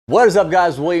What is up,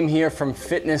 guys? William here from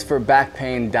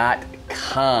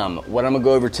fitnessforbackpain.com. What I'm gonna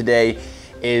go over today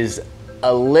is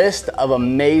a list of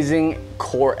amazing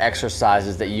core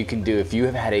exercises that you can do if you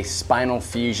have had a spinal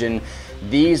fusion.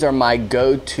 These are my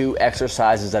go-to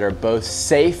exercises that are both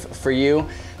safe for you,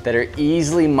 that are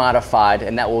easily modified,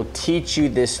 and that will teach you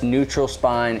this neutral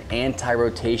spine,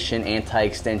 anti-rotation,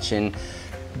 anti-extension,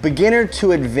 beginner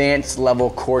to advanced level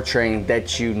core training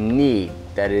that you need,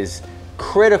 that is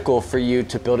critical for you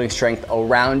to building strength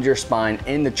around your spine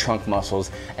in the trunk muscles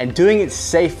and doing it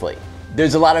safely.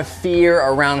 There's a lot of fear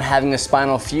around having a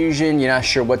spinal fusion. You're not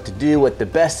sure what to do, what the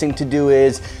best thing to do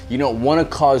is. You don't want to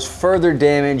cause further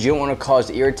damage. You don't want to cause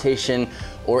irritation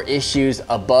or issues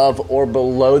above or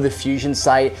below the fusion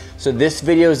site. So this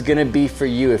video is going to be for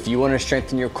you. If you want to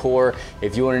strengthen your core,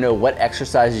 if you want to know what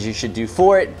exercises you should do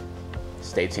for it,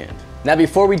 stay tuned. Now,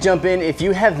 before we jump in, if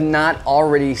you have not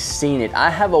already seen it, I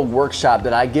have a workshop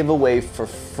that I give away for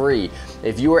free.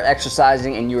 If you are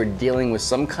exercising and you are dealing with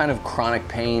some kind of chronic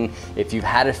pain, if you've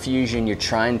had a fusion, you're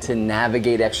trying to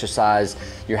navigate exercise,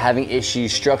 you're having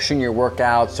issues structuring your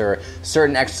workouts, or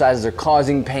certain exercises are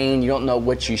causing pain, you don't know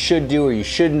what you should do or you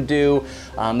shouldn't do,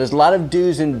 there's a lot of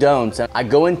do's and don'ts. I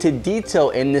go into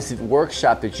detail in this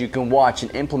workshop that you can watch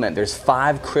and implement. There's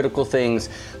 5 critical things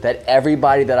that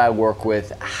everybody that I work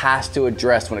with has to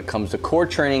address when it comes to core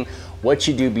training, what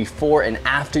you do before and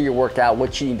after your workout,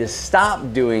 what you need to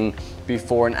stop doing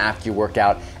before and after your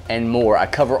workout, and more. I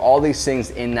cover all these things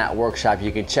in that workshop.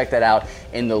 You can check that out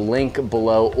in the link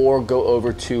below, or go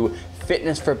over to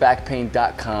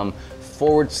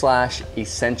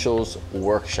fitnessforbackpain.com/essentials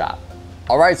workshop.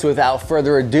 All right, so without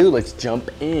further ado, let's jump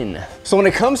in. So when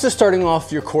it comes to starting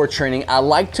off your core training, I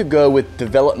like to go with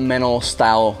developmental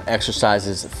style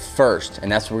exercises first,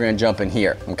 and that's what we're gonna jump in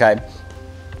here, okay?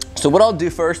 So what I'll do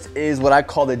first is what I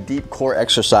call the deep core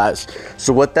exercise.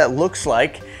 So what that looks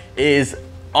like is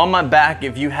on my back.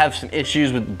 If you have some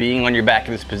issues with being on your back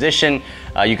in this position,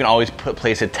 you can always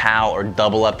place a towel or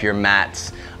double up your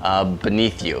mats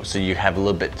beneath you, so you have a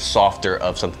little bit softer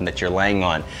of something that you're laying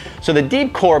on. So the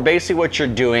deep core, basically what you're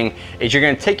doing is you're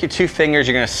gonna take your 2 fingers,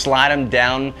 you're gonna slide them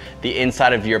down the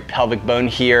inside of your pelvic bone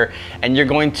here, and you're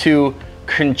going to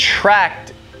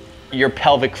contract your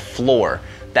pelvic floor.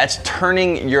 That's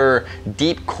turning your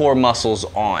deep core muscles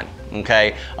on,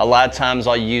 okay? A lot of times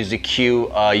I'll use to cue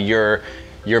your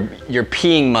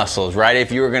peeing muscles, right?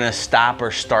 If you were gonna stop or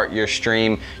start your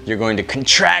stream, you're going to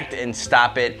contract and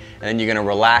stop it, and then you're gonna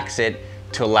relax it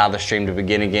to allow the stream to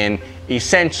begin again.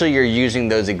 Essentially, you're using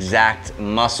those exact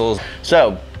muscles.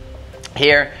 So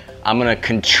here, I'm gonna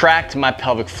contract my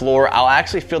pelvic floor. I'll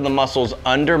actually feel the muscles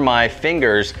under my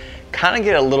fingers kind of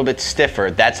get a little bit stiffer.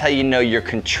 That's how you know you're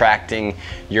contracting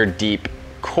your deep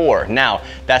core. Now,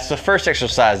 that's the first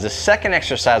exercise. The second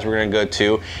exercise we're gonna go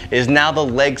to is now the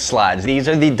leg slides. These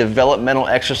are the developmental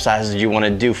exercises you wanna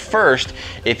do first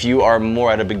if you are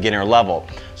more at a beginner level.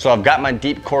 So I've got my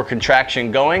deep core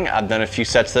contraction going. I've done a few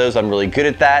sets of those. I'm really good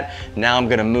at that. Now I'm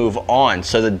gonna move on.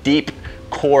 So the deep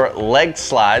core leg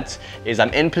slides is I'm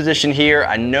in position here.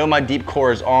 I know my deep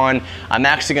core is on. I'm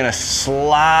actually gonna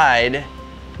slide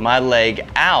my leg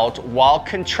out while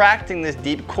contracting this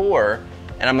deep core,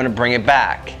 and I'm gonna bring it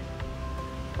back,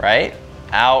 right?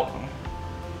 Out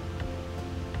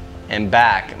and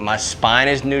back. My spine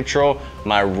is neutral,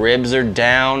 my ribs are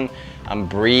down, I'm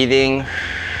breathing,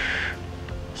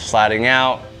 sliding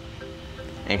out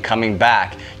and coming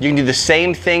back. You can do the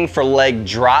same thing for leg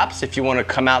drops. If you wanna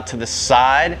come out to the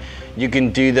side, you can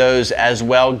do those as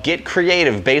well. Get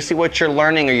creative. Basically what you're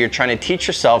learning or you're trying to teach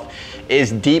yourself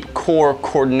is deep core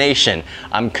coordination.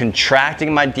 I'm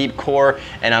contracting my deep core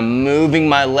and I'm moving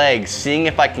my legs, seeing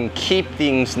if I can keep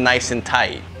things nice and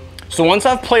tight. So once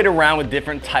I've played around with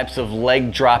different types of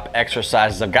leg drop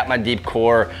exercises, I've got my deep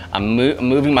core, I'm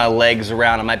moving my legs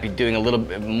around. I might be doing a little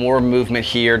bit more movement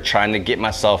here, trying to get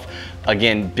myself,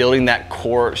 again, building that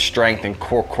core strength and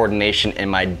core coordination in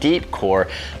my deep core.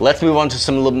 Let's move on to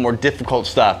some a little more difficult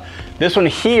stuff. This one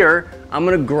here, I'm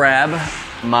gonna grab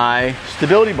my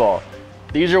stability ball.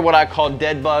 These are what I call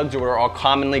dead bugs, or what are all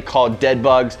commonly called dead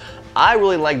bugs. I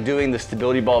really like doing the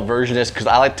stability ball version of this because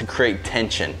I like to create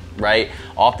tension, right?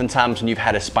 Oftentimes when you've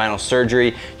had a spinal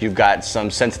surgery, you've got some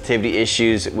sensitivity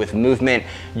issues with movement,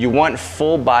 you want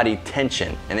full body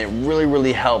tension, and it really,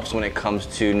 really helps when it comes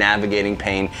to navigating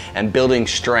pain and building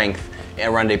strength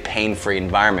around a pain-free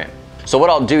environment. So what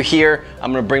I'll do here,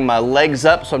 I'm gonna bring my legs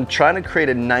up, so I'm trying to create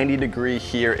a 90-degree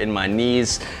here in my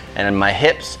knees and in my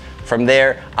hips. From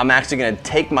there, I'm actually gonna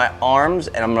take my arms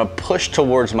and I'm gonna push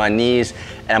towards my knees,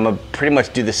 and I'm gonna pretty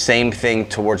much do the same thing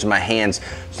towards my hands.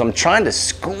 So I'm trying to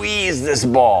squeeze this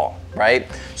ball, right?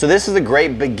 So this is a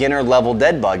great beginner level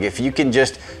dead bug. If you can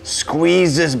just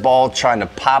squeeze this ball, trying to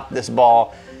pop this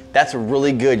ball, that's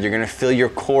really good. You're gonna feel your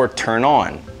core turn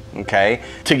on, okay?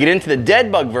 To get into the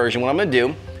dead bug version, what I'm gonna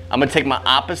do, I'm gonna take my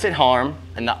opposite arm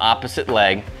and the opposite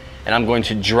leg, and I'm going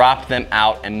to drop them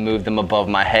out and move them above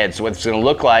my head. So what it's gonna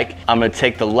look like, I'm gonna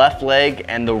take the left leg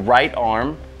and the right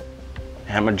arm,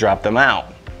 and I'm gonna drop them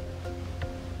out.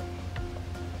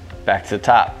 Back to the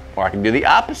top. Or I can do the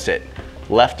opposite.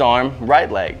 Left arm, right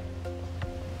leg.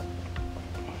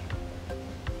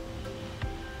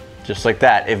 Just like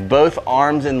that. If both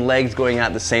arms and legs going out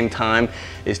at the same time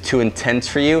is too intense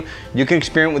for you, you can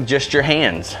experiment with just your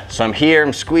hands. So I'm here,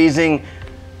 I'm squeezing,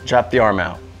 drop the arm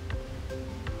out.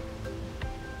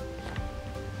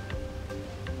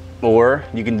 Or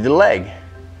you can do the leg.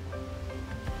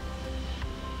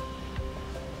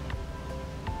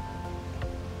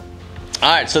 All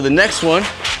right, so the next one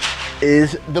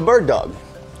is the bird dog.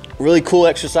 Really cool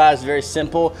exercise, very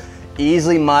simple,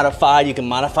 easily modified. You can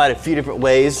modify it a few different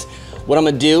ways. What I'm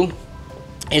gonna do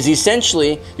is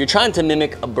essentially, you're trying to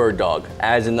mimic a bird dog,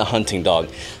 as in the hunting dog.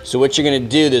 So what you're gonna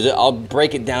do is, I'll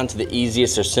break it down to the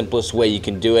easiest or simplest way you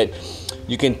can do it.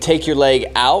 You can take your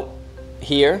leg out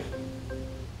here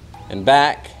and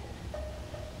back,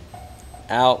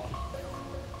 out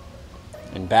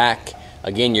and back.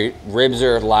 Again, your ribs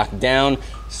are locked down,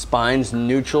 spine's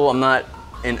neutral. I'm not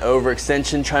in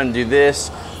overextension trying to do this.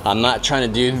 I'm not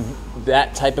trying to do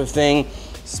that type of thing.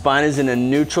 Spine is in a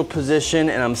neutral position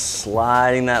and I'm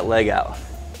sliding that leg out.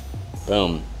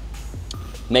 Boom.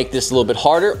 Make this a little bit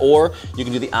harder, or you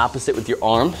can do the opposite with your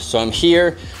arm. So I'm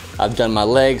here, I've done my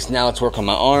legs, now let's work on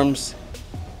my arms.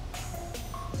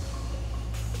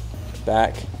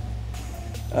 Back,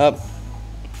 up,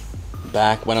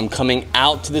 back. When I'm coming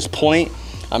out to this point,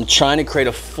 I'm trying to create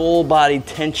a full body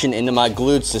tension into my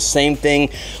glutes. The same thing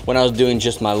when I was doing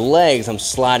just my legs, I'm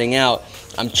sliding out.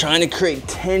 I'm trying to create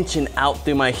tension out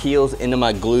through my heels, into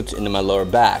my glutes, into my lower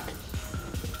back.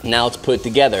 Now let's put it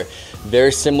together.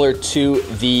 Very similar to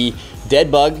the dead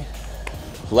bug,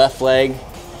 left leg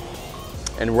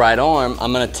and right arm.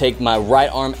 I'm gonna take my right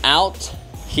arm out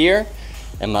here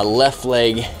and my left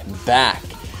leg back.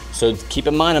 So keep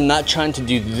in mind, I'm not trying to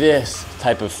do this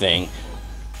type of thing.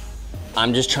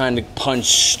 I'm just trying to punch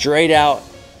straight out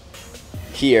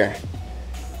here,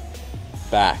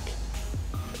 back,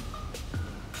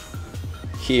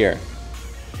 here,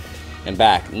 and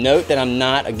back. Note that I'm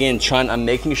not, again, I'm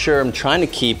making sure I'm trying to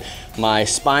keep my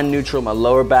spine neutral, my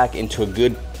lower back into a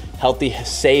good, healthy,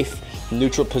 safe,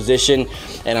 neutral position,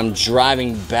 and I'm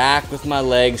driving back with my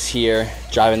legs here,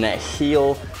 driving that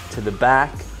heel to the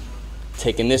back,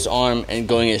 taking this arm and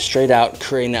going it straight out,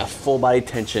 creating that full body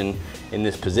tension in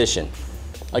this position.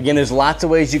 Again, there's lots of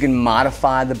ways you can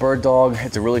modify the bird dog.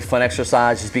 It's a really fun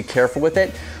exercise, just be careful with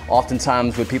it.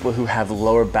 Oftentimes with people who have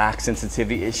lower back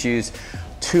sensitivity issues,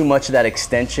 too much of that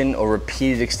extension or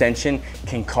repeated extension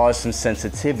can cause some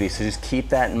sensitivity. So just keep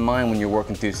that in mind when you're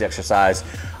working through this exercise.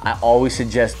 I always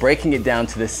suggest breaking it down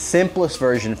to the simplest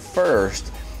version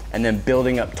first and then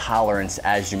building up tolerance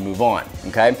as you move on,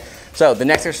 okay? So the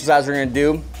next exercise we're gonna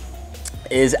do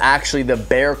is actually the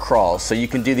bear crawls. So you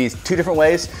can do these two different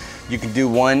ways. You can do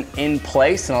one in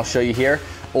place, and I'll show you here,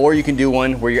 or you can do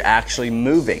one where you're actually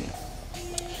moving.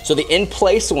 So the in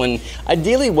place one,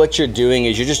 ideally what you're doing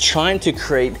is you're just trying to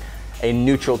create a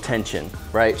neutral tension,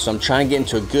 right? So I'm trying to get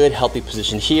into a good, healthy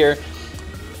position here.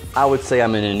 I would say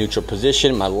I'm in a neutral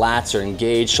position. My lats are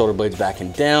engaged, shoulder blades back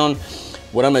and down.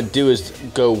 What I'm gonna do is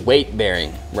go weight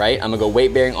bearing, right? I'm gonna go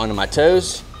weight bearing onto my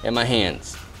toes and my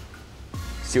hands.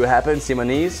 See what happens? See my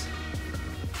knees?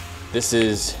 This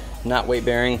is not weight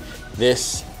bearing.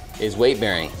 This is weight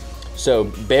bearing. So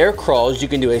bear crawls, you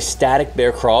can do a static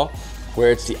bear crawl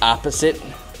where it's the opposite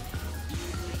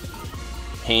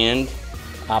hand,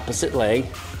 opposite leg,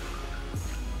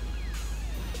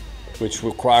 which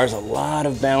requires a lot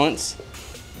of balance.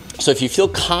 So if you feel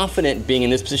confident being in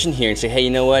this position here and say, hey, you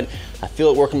know what? I feel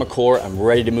it working my core, I'm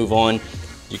ready to move on.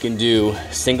 You can do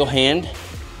single hand,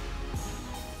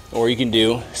 or you can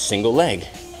do single leg.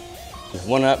 Just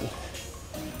one up,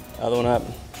 other one up,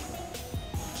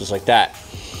 just like that.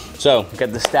 So you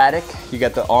got the static, you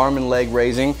got the arm and leg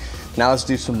raising. Now let's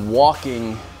do some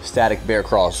walking static bear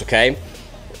crawls, okay?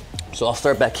 So I'll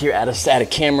start back here at a static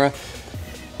camera.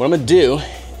 What I'm gonna do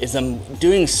is I'm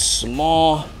doing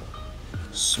small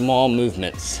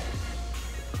movements,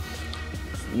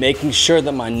 making sure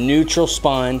that my neutral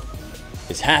spine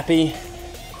is happy.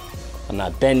 I'm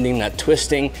not bending, not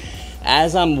twisting.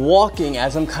 As I'm walking,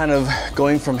 as I'm kind of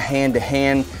going from hand to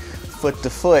hand, foot to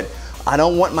foot, I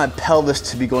don't want my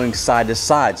pelvis to be going side to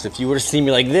side. So if you were to see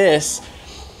me like this,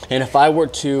 And if I were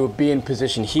to be in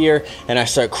position here and I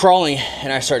start crawling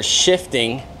and I start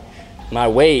shifting my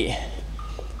weight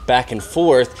back and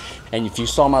forth, and if you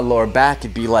saw my lower back,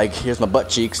 it'd be like, here's my butt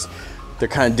cheeks. They're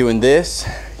kind of doing this.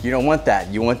 You don't want that.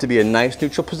 You want it to be a nice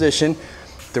neutral position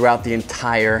throughout the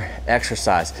entire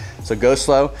exercise. So go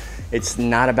slow. It's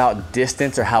not about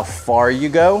distance or how far you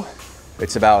go.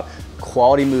 It's about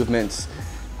quality movements,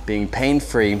 being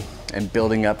pain-free, and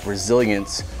building up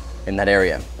resilience in that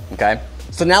area, okay?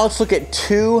 So now let's look at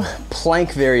 2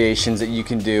 plank variations that you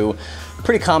can do.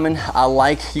 Pretty common.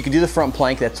 You can do the front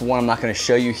plank. That's one I'm not gonna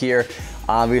show you here.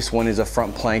 Obvious one is a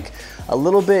front plank.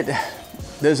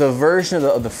 There's a version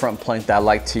of the front plank that I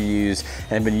like to use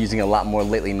and I've been using a lot more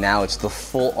lately now. It's the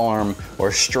full arm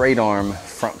or straight arm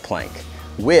front plank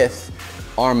with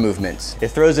arm movements. It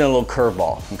throws in a little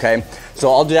curveball, okay? So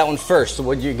I'll do that one first. So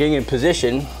when you're getting in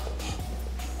position,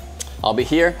 I'll be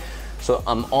here. So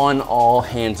I'm on all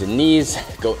hands and knees,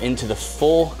 go into the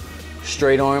full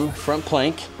straight arm front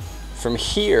plank. From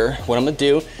here, what I'm gonna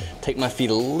do, take my feet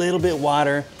a little bit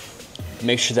wider,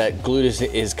 make sure that glute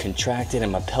is contracted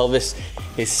and my pelvis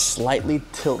is slightly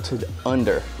tilted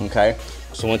under, okay?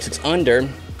 So once it's under,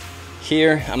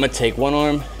 here, I'm gonna take one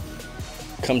arm,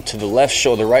 come to the left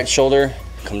shoulder, right shoulder,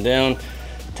 come down,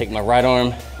 take my right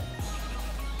arm,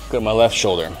 go to my left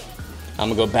shoulder. I'm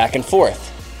gonna go back and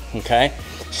forth, okay?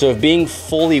 So if being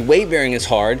fully weight bearing is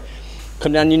hard,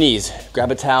 come down your knees,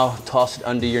 grab a towel, toss it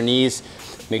under your knees,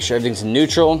 make sure everything's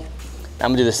neutral.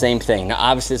 I'm gonna do the same thing. Now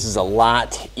obviously this is a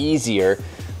lot easier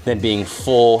than being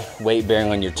full weight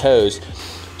bearing on your toes.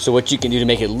 So what you can do to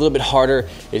make it a little bit harder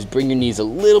is bring your knees a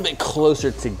little bit closer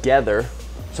together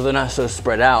so they're not so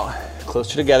spread out.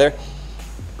 Closer together,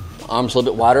 arms a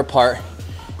little bit wider apart,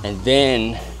 and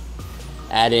then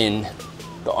add in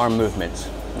the arm movements,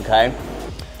 okay?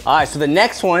 All right, so the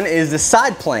next one is the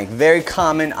side plank. Very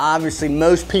common, obviously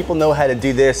most people know how to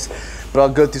do this, but I'll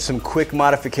go through some quick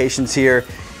modifications here.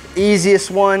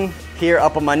 Easiest one, here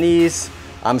up on my knees,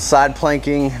 I'm side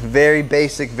planking, very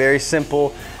basic, very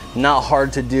simple, not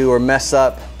hard to do or mess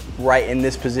up right in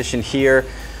this position here.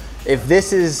 If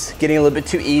this is getting a little bit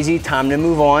too easy, time to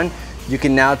move on. You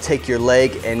can now take your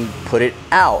leg and put it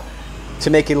out.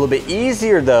 To make it a little bit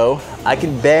easier though, I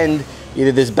can bend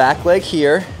either this back leg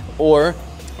here or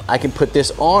I can put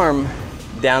this arm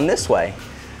down this way.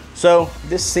 So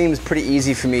this seems pretty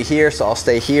easy for me here, so I'll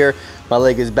stay here. My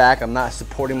leg is back, I'm not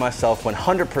supporting myself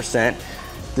 100%.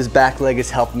 This back leg is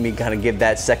helping me kind of give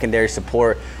that secondary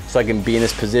support so I can be in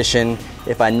this position.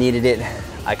 If I needed it,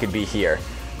 I could be here.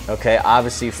 Okay,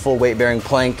 obviously full weight bearing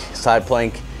plank, side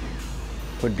plank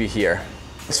would be here.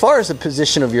 As far as the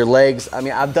position of your legs, I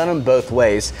mean, I've done them both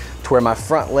ways, to where my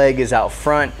front leg is out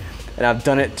front, and I've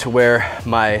done it to where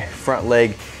my front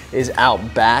leg is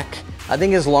out back. I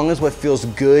think as long as what feels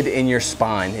good in your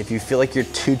spine, if you feel like you're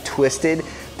too twisted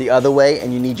the other way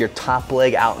and you need your top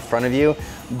leg out in front of you,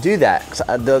 do that.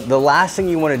 The last thing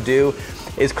you want to do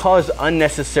is cause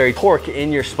unnecessary torque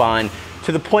in your spine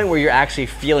to the point where you're actually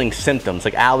feeling symptoms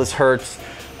like, ow, this hurts,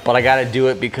 but I gotta do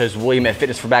it because William at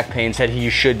Fitness for Back Pain said you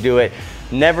should do it.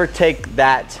 Never take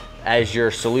that as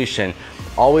your solution.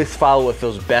 Always follow what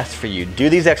feels best for you. Do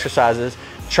these exercises,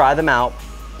 try them out,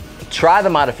 try the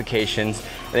modifications,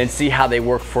 and then see how they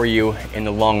work for you in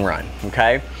the long run,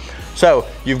 okay? So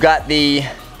you've got the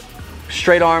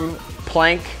straight arm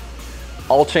plank,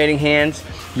 alternating hands.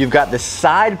 You've got the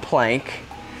side plank.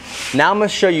 Now I'm gonna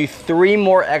show you 3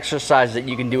 more exercises that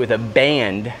you can do with a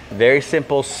band. Very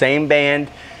simple, same band,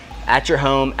 at your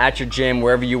home, at your gym,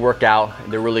 wherever you work out.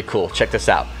 They're really cool. Check this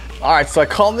out. All right, so I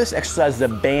call this exercise the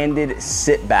banded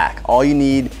sit back. All you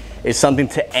need is something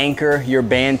to anchor your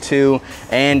band to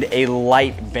and a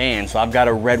light band. So I've got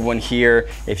a red one here.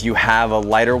 If you have a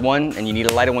lighter one and you need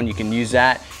a lighter one, you can use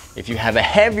that. If you have a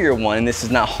heavier one and this is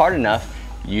not hard enough,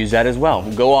 use that as well.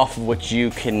 Go off of what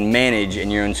you can manage in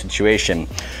your own situation.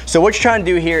 So what you're trying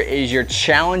to do here is you're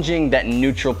challenging that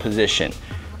neutral position.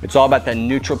 It's all about that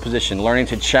neutral position, learning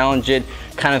to challenge it,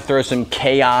 kind of throw some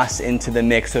chaos into the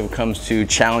mix when it comes to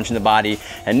challenging the body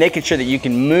and making sure that you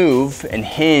can move and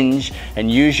hinge and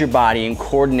use your body and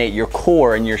coordinate your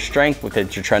core and your strength with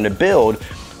it you're trying to build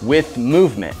with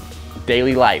movement,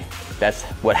 daily life. That's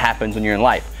what happens when you're in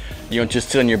life. You don't just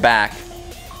sit on your back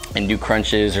and do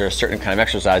crunches or a certain kind of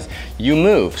exercise, you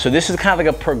move. So this is kind of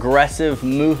like a progressive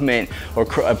movement or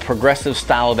a progressive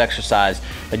style of exercise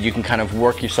that you can kind of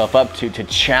work yourself up to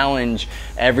challenge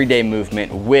everyday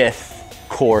movement with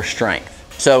core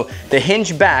strength. So the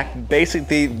hinge back,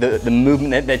 basically the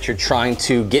movement that you're trying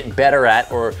to get better at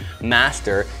or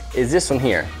master is this one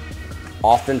here.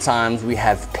 Oftentimes we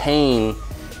have pain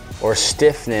or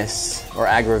stiffness or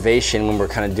aggravation when we're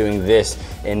kind of doing this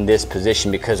in this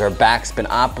position, because our back's been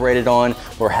operated on,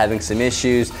 we're having some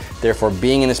issues, therefore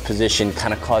being in this position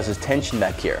kind of causes tension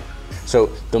back here. So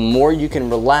the more you can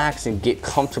relax and get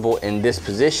comfortable in this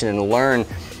position and learn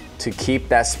to keep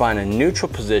that spine in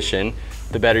neutral position,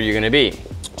 the better you're gonna be.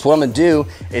 So what I'm gonna do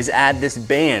is add this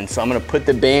band. So I'm gonna put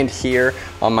the band here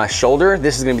on my shoulder.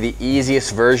 This is gonna be the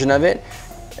easiest version of it.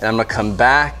 And I'm gonna come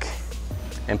back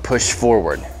and push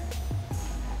forward.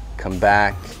 Come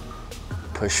back,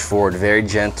 push forward, very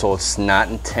gentle. It's not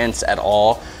intense at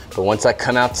all. But once I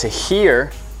come out to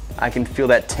here, I can feel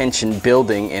that tension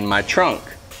building in my trunk.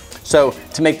 So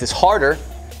to make this harder,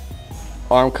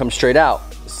 arm comes straight out.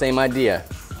 Same idea,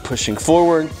 pushing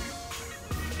forward,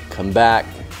 come back,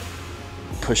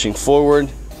 pushing forward,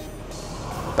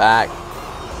 back,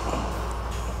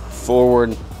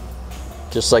 forward,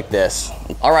 just like this.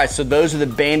 All right, so those are the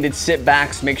banded sit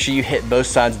backs. Make sure you hit both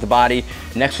sides of the body.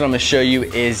 Next one I'm gonna show you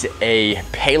is a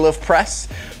pay-lift press.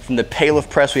 From the pay-lift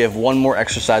press, we have one more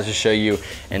exercise to show you,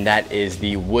 and that is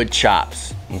the wood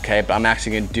chops, okay? But I'm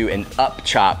actually gonna do an up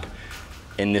chop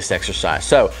in this exercise.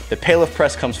 So the pay-lift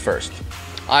press comes first.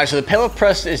 All right, so the pay-lift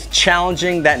press is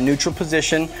challenging that neutral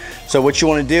position. So what you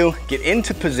wanna do, get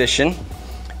into position,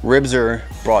 ribs are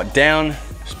brought down,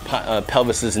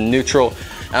 pelvis is in neutral.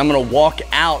 I'm gonna walk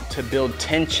out to build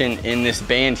tension in this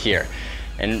band here.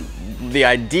 And the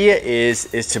idea is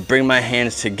to bring my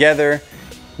hands together,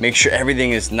 make sure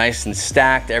everything is nice and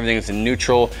stacked, everything is in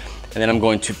neutral, and then I'm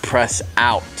going to press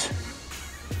out,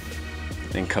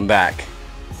 then come back.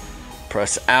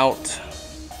 Press out,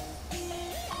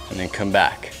 and then come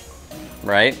back,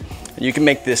 right? And you can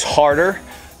make this harder.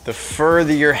 The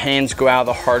further your hands go out,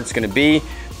 the harder it's gonna be.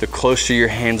 The closer your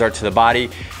hands are to the body,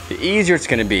 the easier it's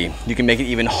gonna be. You can make it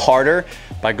even harder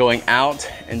by going out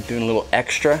and doing a little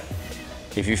extra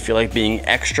if you feel like being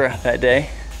extra that day.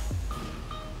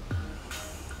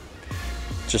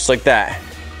 Just like that.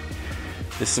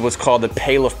 This is what's called the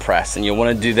pay-lift press, and you'll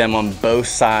wanna do them on both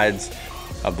sides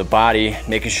of the body,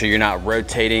 making sure you're not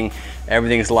rotating,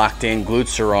 everything's locked in,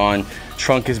 glutes are on,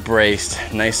 trunk is braced,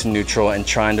 nice and neutral, and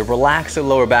trying to relax the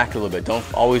lower back a little bit. Don't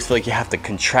always feel like you have to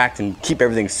contract and keep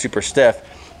everything super stiff.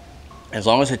 As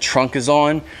long as the trunk is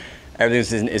on,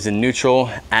 everything is in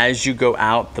neutral. As you go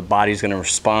out, the body's gonna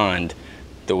respond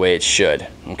the way it should,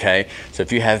 okay? So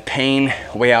if you have pain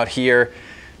way out here,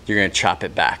 you're gonna chop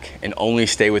it back and only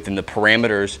stay within the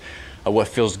parameters of what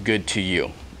feels good to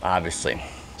you, obviously.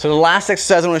 So the last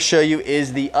exercise I want to show you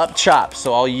is the up chop.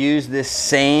 So I'll use this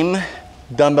same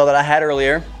dumbbell that I had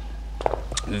earlier.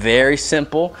 Very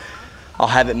simple. I'll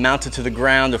have it mounted to the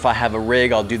ground. If I have a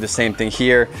rig, I'll do the same thing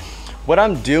here. What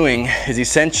I'm doing is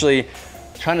essentially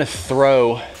trying to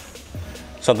throw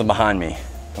something behind me,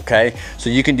 okay?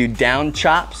 So you can do down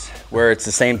chops, where it's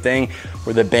the same thing,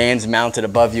 where the band's mounted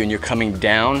above you and you're coming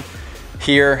down.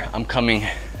 Here, I'm coming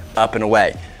up and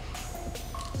away.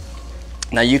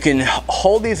 Now you can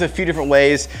hold these a few different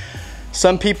ways.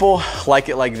 Some people like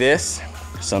it like this.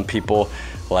 Some people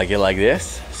like it like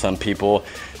this. Some people,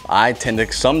 I tend to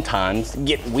sometimes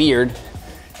get weird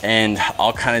and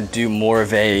I'll kind of do more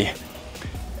of a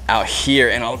out here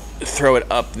and I'll throw it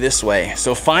up this way.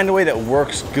 So find a way that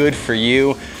works good for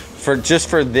you. Just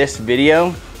for this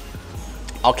video,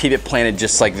 I'll keep it planted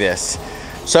just like this.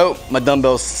 So my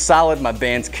dumbbell's solid, my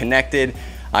band's connected.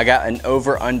 I got an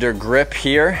over-under grip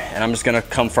here, and I'm just gonna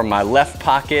come from my left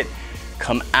pocket,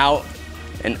 come out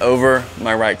and over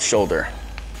my right shoulder.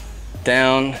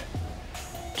 Down,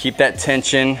 keep that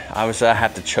tension. Obviously I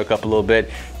have to choke up a little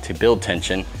bit to build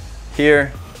tension.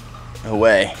 Here,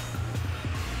 away,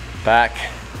 back,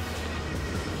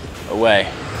 away,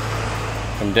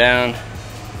 come down,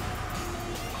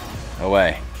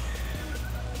 away.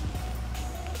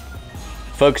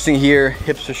 Focusing here,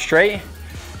 hips are straight.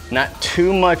 Not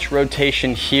too much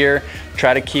rotation here.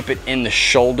 Try to keep it in the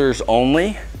shoulders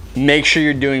only. Make sure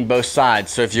you're doing both sides.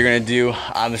 So if you're gonna do,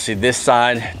 obviously this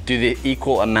side, do the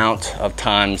equal amount of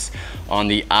times on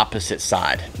the opposite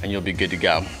side and you'll be good to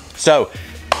go. So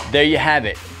there you have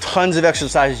it. Tons of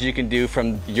exercises you can do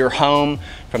from your home,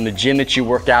 from the gym that you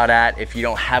work out at. If you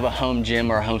don't have a home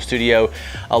gym or a home studio,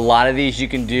 a lot of these you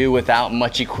can do without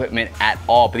much equipment at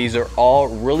all. But these are all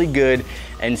really good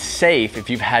and safe if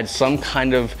you've had some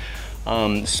kind of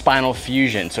spinal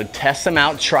fusion. So test them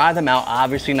out, try them out.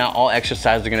 Obviously not all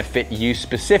exercises are gonna fit you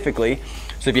specifically.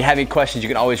 So if you have any questions, you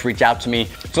can always reach out to me.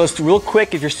 So let's real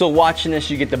quick, if you're still watching this,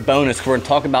 you get the bonus. We're gonna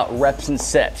talk about reps and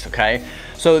sets, okay?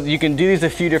 So you can do these a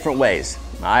few different ways.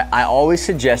 I always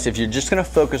suggest if you're just gonna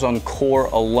focus on core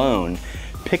alone,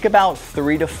 pick about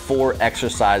 3 to 4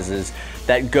 exercises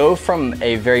that go from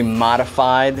a very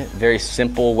modified, very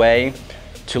simple way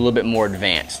to a little bit more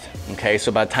advanced. Okay,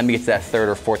 so by the time you get to that 3rd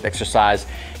or 4th exercise,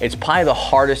 it's probably the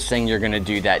hardest thing you're gonna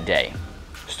do that day.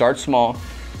 Start small,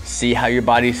 see how your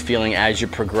body's feeling as you're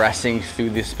progressing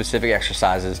through the specific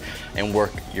exercises and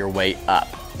work your way up.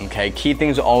 Okay, key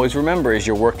things to always remember is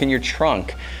you're working your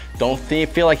trunk. Don't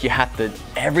feel like you have to,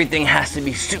 everything has to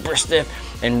be super stiff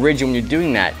and rigid when you're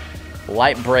doing that.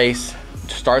 Light brace,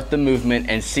 start the movement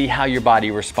and see how your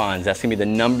body responds. That's gonna be the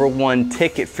 #1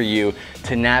 ticket for you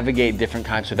to navigate different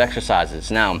kinds of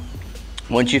exercises. Now,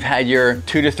 once you've had your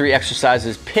 2 to 3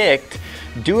 exercises picked,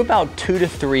 do about 2 to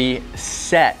 3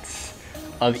 sets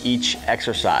of each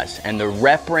exercise. And the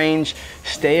rep range,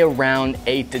 stay around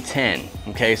 8 to 10.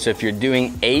 Okay, so if you're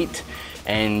doing 8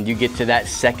 and you get to that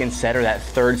 2nd set or that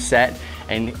 3rd set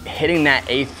and hitting that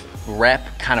 8th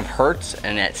rep kind of hurts,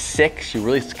 and at 6, you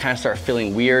really kind of start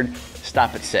feeling weird,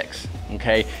 stop at 6.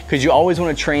 Okay, because you always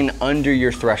want to train under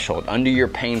your threshold, under your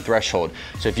pain threshold.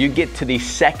 So if you get to the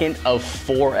 2nd of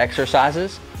 4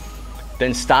 exercises,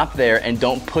 then stop there and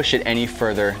don't push it any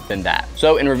further than that.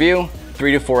 So in review,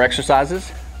 3 to 4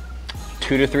 exercises,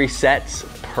 2 to 3 sets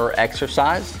per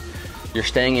exercise. You're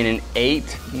staying in an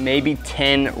 8, maybe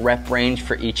 10 rep range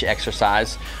for each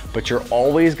exercise, but you're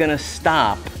always gonna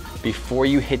stop before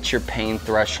you hit your pain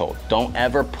threshold. Don't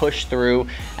ever push through.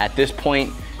 At this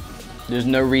point, there's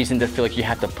no reason to feel like you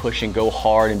have to push and go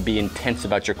hard and be intense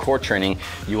about your core training.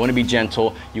 You wanna be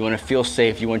gentle, you wanna feel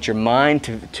safe, you want your mind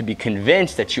to be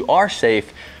convinced that you are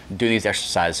safe doing these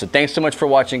exercises. So thanks so much for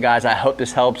watching, guys. I hope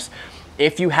this helps.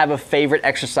 If you have a favorite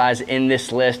exercise in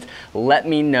this list, let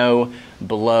me know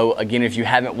below. Again, if you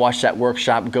haven't watched that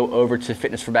workshop, go over to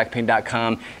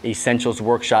fitnessforbackpain.com, Essentials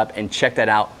Workshop, and check that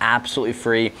out, absolutely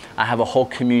free. I have a whole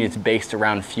community that's based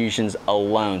around fusions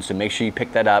alone, so make sure you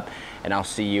pick that up, and I'll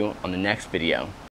see you on the next video.